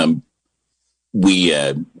 We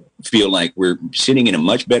feel like we're sitting in a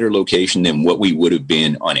much better location than what we would have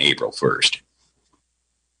been on April 1st.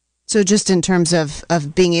 So just in terms of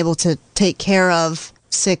being able to take care of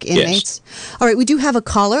sick inmates? Yes. All right, we do have a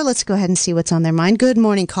caller. Let's go ahead and see what's on their mind. Good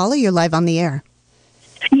morning, caller. You're live on the air.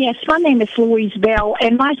 Yes, my name is Louise Bell,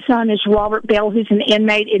 and my son is Robert Bell, who's an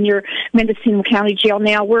inmate in your Mendocino County Jail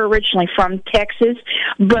now. We're originally from Texas,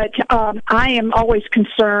 but I am always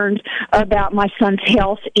concerned about my son's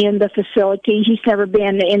health in the facility. He's never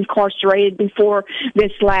been incarcerated before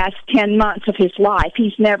this last 10 months of his life.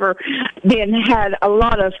 He's never had a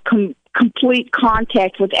lot of complete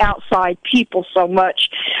contact with outside people so much.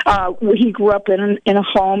 He grew up in a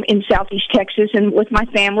home in Southeast Texas and with my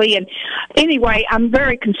family. And anyway, I'm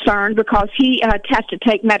very concerned because he has to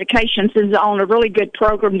take medications and is on a really good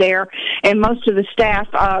program there. And most of the staff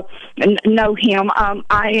know him.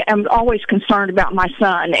 I am always concerned about my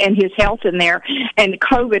son and his health in there. And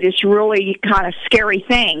COVID is really kind of scary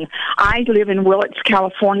thing. I live in Willits,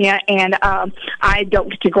 California, and I don't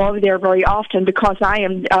get to go over there very often because I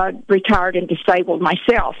am retired and disabled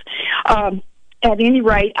myself. At any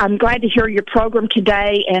rate, I'm glad to hear your program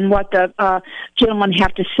today and what the gentlemen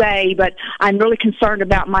have to say, but I'm really concerned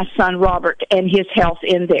about my son, Robert, and his health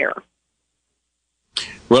in there.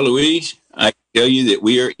 Well, Louise, I can tell you that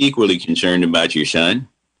we are equally concerned about your son,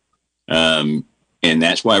 and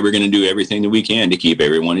that's why we're going to do everything that we can to keep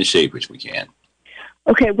everyone as safe as we can.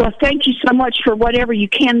 Okay, well, thank you so much for whatever you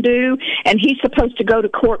can do. And he's supposed to go to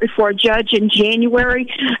court before a judge in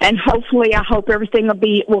January, and hopefully, I hope everything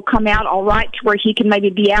will come out all right to where he can maybe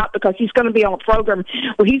be out, because he's going to be on a program.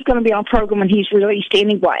 Well, he's going to be on a program when he's released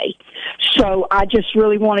anyway. So I just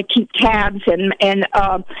really want to keep tabs and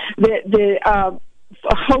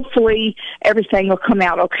hopefully everything will come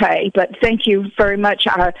out okay. But thank you very much.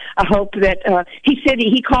 I hope that he said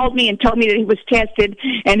he called me and told me that he was tested,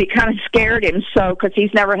 and it kind of scared him. So because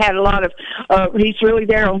he's never had a lot of, he's really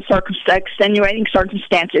there on extenuating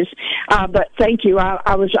circumstances. But thank you.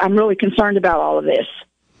 I'm really concerned about all of this.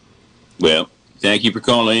 Well, thank you for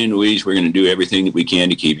calling in, Louise. We're going to do everything that we can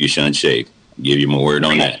to keep your son safe. I'll give you my word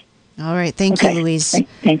on that. All right. Thank you, Louise.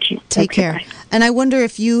 Thank you. Take care. Bye. And I wonder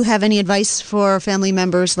if you have any advice for family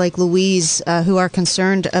members like Louise who are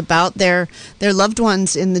concerned about their loved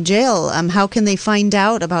ones in the jail. How can they find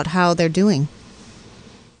out about how they're doing?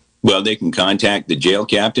 Well, they can contact the jail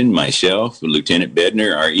captain, myself, Lieutenant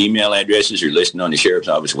Bednar. Our email addresses are listed on the Sheriff's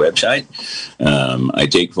Office website. I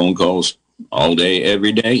take phone calls all day,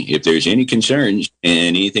 every day. If there's any concerns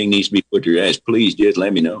and anything needs to be put to rest, please just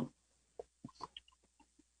let me know.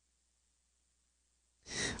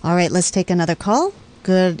 All right, let's take another call.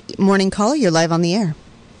 Good morning, caller. You're live on the air.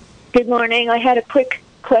 Good morning. I had a quick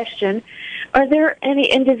question. Are there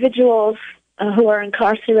any individuals who are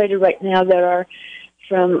incarcerated right now that are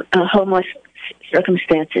from homeless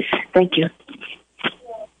circumstances? Thank you.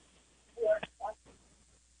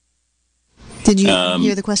 Did you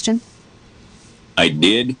hear the question? I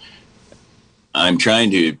did. I'm trying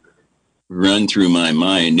to run through my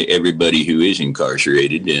mind everybody who is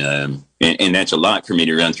incarcerated, and that's a lot for me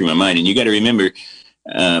to run through my mind. And you got to remember,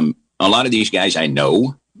 a lot of these guys I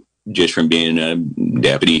know just from being a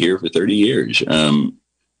deputy here for 30 years.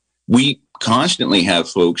 We constantly have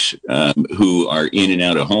folks who are in and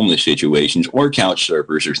out of homeless situations or couch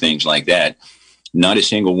surfers or things like that. Not a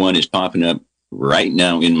single one is popping up right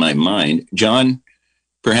now in my mind. John,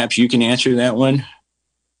 perhaps you can answer that one.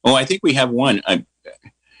 Oh, I think we have one.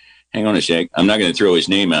 Hang on a sec. I'm not going to throw his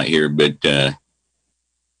name out here, but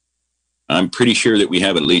I'm pretty sure that we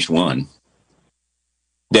have at least one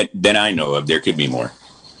that I know of. There could be more.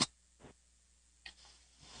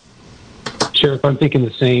 Sheriff, I'm thinking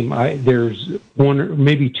the same. There's one or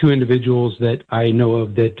maybe two individuals that I know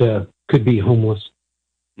of that could be homeless.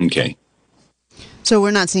 Okay. So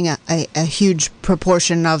we're not seeing a huge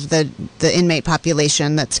proportion of the inmate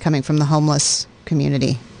population that's coming from the homeless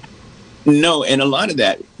community. No, and a lot of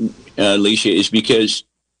that, Alicia, is because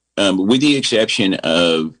with the exception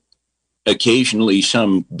of occasionally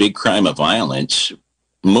some big crime of violence,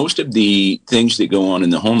 most of the things that go on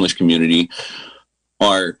in the homeless community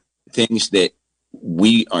are things that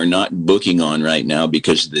we are not booking on right now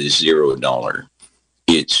because of the $0.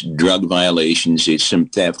 It's drug violations, it's some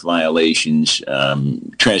theft violations,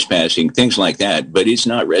 trespassing, things like that. But it's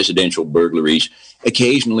not residential burglaries.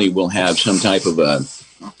 Occasionally, we'll have some type of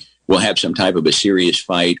a serious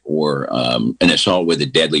fight or an assault with a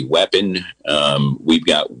deadly weapon. We've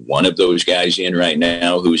got one of those guys in right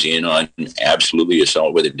now who's in on absolutely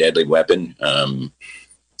assault with a deadly weapon.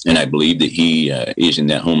 And I believe that he is in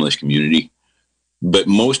that homeless community. But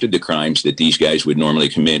most of the crimes that these guys would normally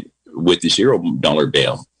commit with the $0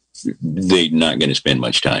 bail, they're not going to spend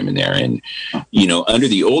much time in there. And, you know, under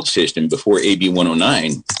the old system, before AB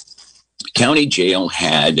 109, county jail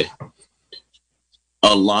had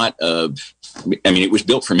a lot of, it was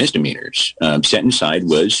built for misdemeanors. Sentence side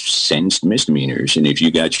was sentenced misdemeanors. And if you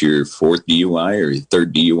got your fourth DUI or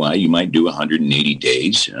third DUI, you might do 180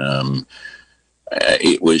 days.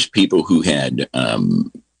 It was people who had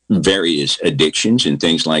various addictions and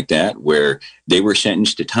things like that, where they were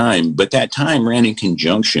sentenced to time, but that time ran in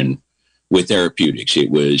conjunction with therapeutics.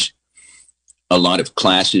 It was a lot of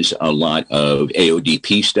classes, a lot of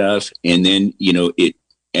AODP stuff. And then, you know,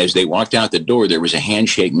 as they walked out the door, there was a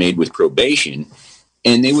handshake made with probation,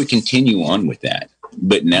 and they would continue on with that.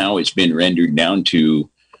 But now it's been rendered down to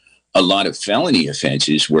a lot of felony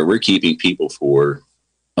offenses where we're keeping people for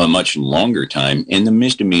a much longer time, and the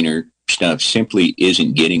misdemeanor stuff simply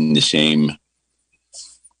isn't getting the same.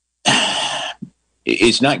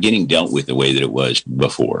 It's not getting dealt with the way that it was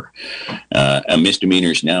before.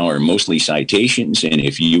 Misdemeanors now are mostly citations, and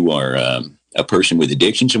if you are a person with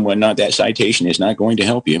addictions and whatnot, that citation is not going to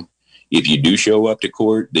help you. If you do show up to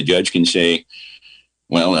court, the judge can say,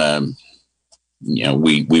 well, you know,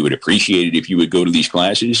 we would appreciate it if you would go to these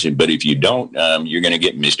classes, but if you don't, you're going to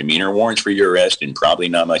get misdemeanor warrants for your arrest, and probably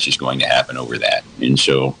not much is going to happen over that. And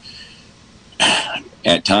so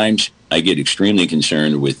at times I get extremely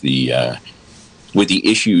concerned with the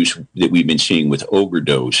issues that we've been seeing with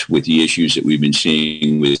overdose, with the issues that we've been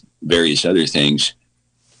seeing with various other things.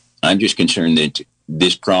 I'm just concerned that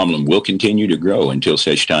this problem will continue to grow until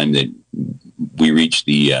such time that we reach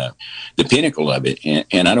the pinnacle of it.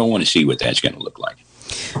 And I don't want to see what that's going to look like.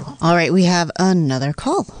 All right, we have another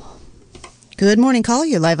call. Good morning, caller.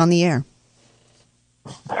 You're live on the air.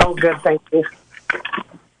 Oh, good. Thank you.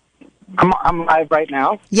 I'm live right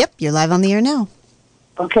now. Yep, you're live on the air now.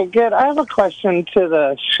 Okay, good. I have a question to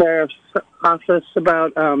the sheriff's office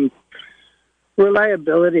about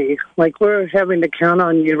reliability. Like, we're having to count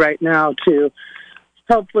on you right now to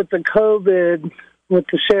help with the COVID, with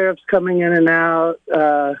the sheriffs coming in and out,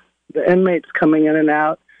 the inmates coming in and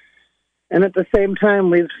out. And at the same time,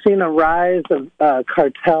 we've seen a rise of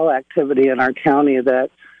cartel activity in our county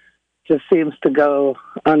that just seems to go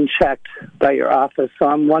unchecked by your office. So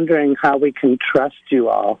I'm wondering how we can trust you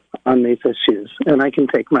all on these issues. And I can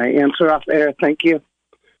take my answer off air. Thank you.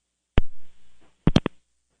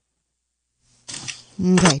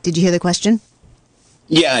 Okay. Did you hear the question?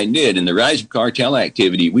 Yeah, I did. And the rise of cartel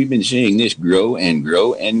activity, we've been seeing this grow and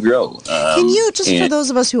grow and grow. Can you, just for those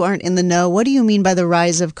of us who aren't in the know, what do you mean by the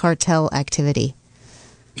rise of cartel activity?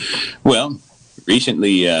 Well,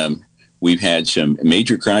 recently we've had some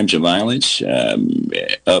major crimes of violence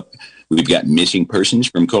up. We've got missing persons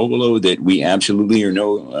from Covelo that we absolutely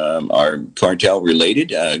are cartel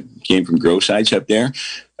related, came from grow sites up there.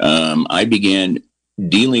 I began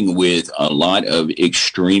dealing with a lot of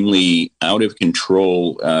extremely out of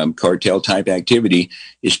control cartel type activity,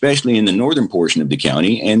 especially in the northern portion of the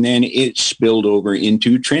county. And then it spilled over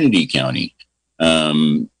into Trinity County.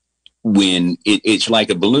 When it's like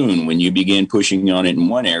a balloon, when you begin pushing on it in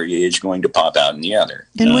one area, it's going to pop out in the other.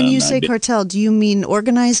 And when you say cartel, do you mean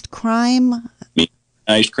organized crime?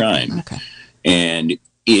 organized crime. Okay. And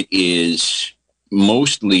it is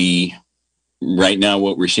mostly, right now,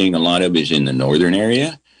 what we're seeing a lot of is in the northern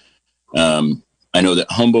area. I know that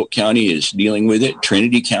Humboldt County is dealing with it.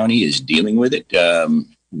 Trinity County is dealing with it.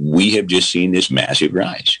 We have just seen this massive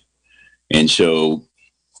rise. And so,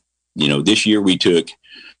 this year we took,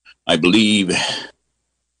 I believe,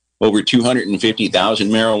 over 250,000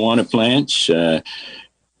 marijuana plants,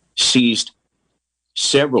 seized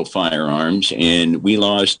several firearms, and we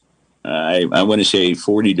lost, I want to say,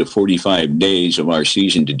 40 to 45 days of our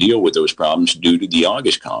season to deal with those problems due to the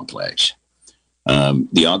August complex.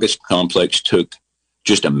 The August complex took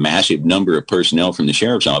just a massive number of personnel from the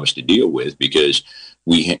sheriff's office to deal with, because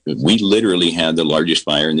we literally had the largest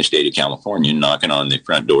fire in the state of California knocking on the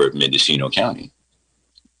front door of Mendocino County.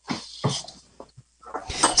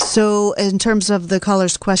 So in terms of the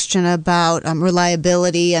caller's question about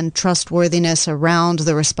reliability and trustworthiness around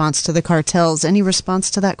the response to the cartels, any response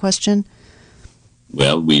to that question?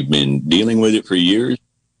 Well, we've been dealing with it for years.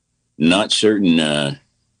 Not certain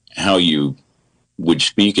how you would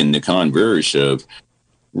speak in the converse of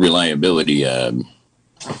reliability. I'm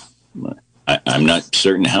not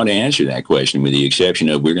certain how to answer that question, with the exception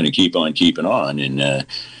of we're going to keep on keeping on. And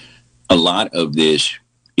a lot of this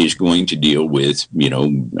is going to deal with,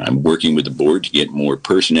 I'm working with the board to get more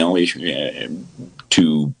personnel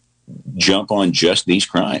to jump on just these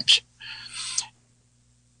crimes.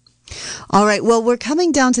 All right. Well, we're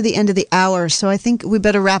coming down to the end of the hour, so I think we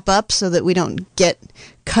better wrap up so that we don't get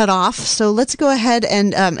cut off. So let's go ahead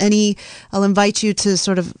and I'll invite you to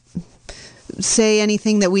sort of say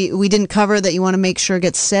anything that we didn't cover that you want to make sure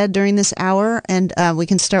gets said during this hour. And we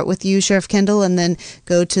can start with you, Sheriff Kendall, and then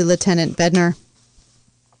go to Lieutenant Bednar.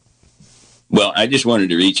 Well, I just wanted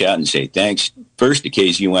to reach out and say thanks first to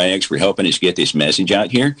KZYX for helping us get this message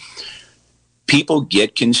out here. People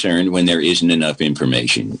get concerned when there isn't enough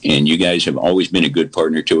information, and you guys have always been a good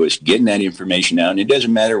partner to us getting that information out. And it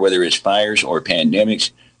doesn't matter whether it's fires or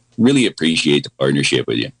pandemics. Really appreciate the partnership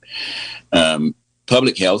with you.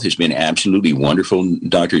 Public health has been absolutely wonderful.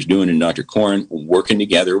 Drs. Doohan and Dr. Corrin working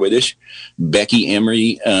together with us. Becky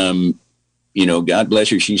Emery, God bless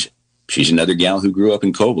her. She's another gal who grew up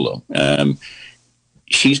in Covelo.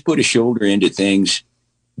 She's put a shoulder into things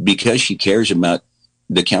because she cares about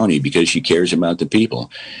the county, because she cares about the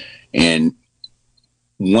people. And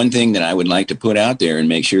one thing that I would like to put out there and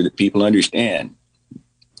make sure that people understand,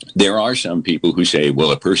 there are some people who say,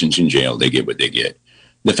 well, a person's in jail, they get what they get.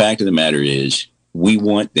 The fact of the matter is, we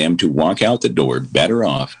want them to walk out the door better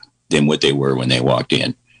off than what they were when they walked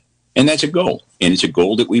in. And that's a goal. And it's a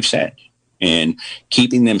goal that we've set. And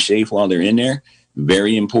keeping them safe while they're in there,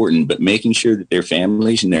 very important. But making sure that their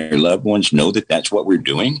families and their loved ones know that that's what we're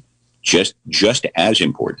doing, just as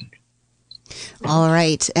important. All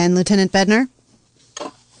right. And Lieutenant Bednar?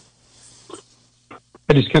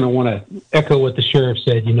 I just kind of want to echo what the sheriff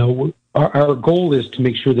said. Our goal is to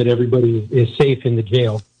make sure that everybody is safe in the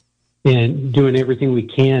jail, and doing everything we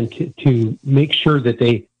can to make sure that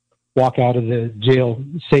they walk out of the jail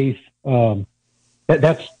safe.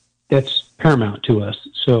 That's paramount to us.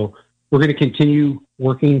 So we're going to continue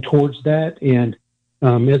working towards that. And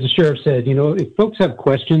as the sheriff said, if folks have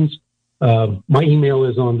questions, my email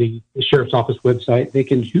is on the sheriff's office website. They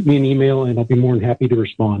can shoot me an email, and I'll be more than happy to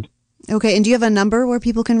respond. Okay. And do you have a number where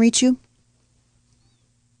people can reach you?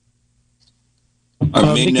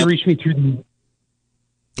 They can reach me through the...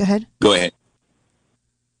 Go ahead. Go ahead.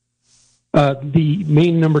 The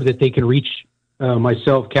main number that they can reach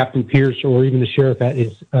myself, Captain Pierce, or even the sheriff at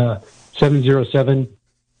is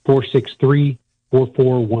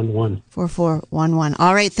 707-463-4411. 4411.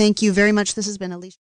 All right. Thank you very much. This has been Alicia.